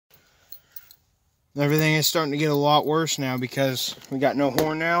Everything is starting to get a lot worse now because we got no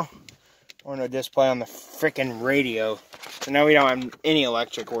horn now or no display on the freaking radio. So now we don't have any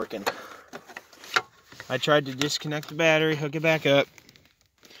electric working. I tried to disconnect the battery, hook it back up,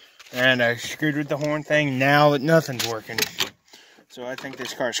 and I screwed with the horn thing. Now that nothing's working. So I think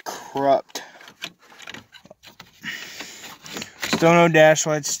this car's corrupt. Still no dash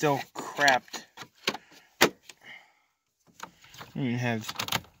lights, still crapped. I don't even have...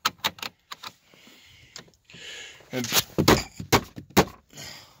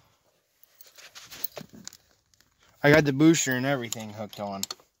 I got the booster and everything hooked on.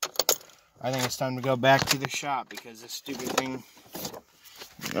 I think it's time to go back to the shop because this stupid thing...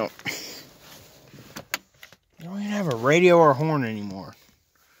 No. I don't even have a radio or horn anymore.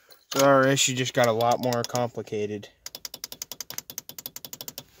 So our issue just got a lot more complicated.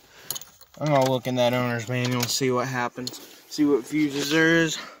 I'm gonna look in that owner's manual and see what happens. See what fuses there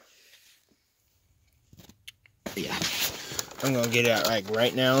is. Yeah. I'm gonna get out like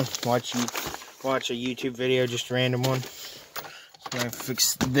right now. Watch a YouTube video, just a random one. I'm gonna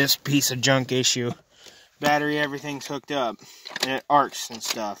fix this piece of junk issue. Battery, everything's hooked up. And it arcs and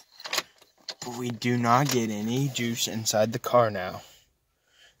stuff. But we do not get any juice inside the car now.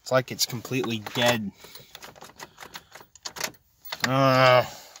 It's like it's completely dead. I'm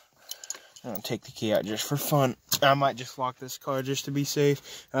gonna take the key out just for fun. I might just lock this car just to be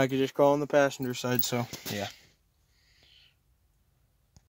safe. I could just call on the passenger side, so yeah.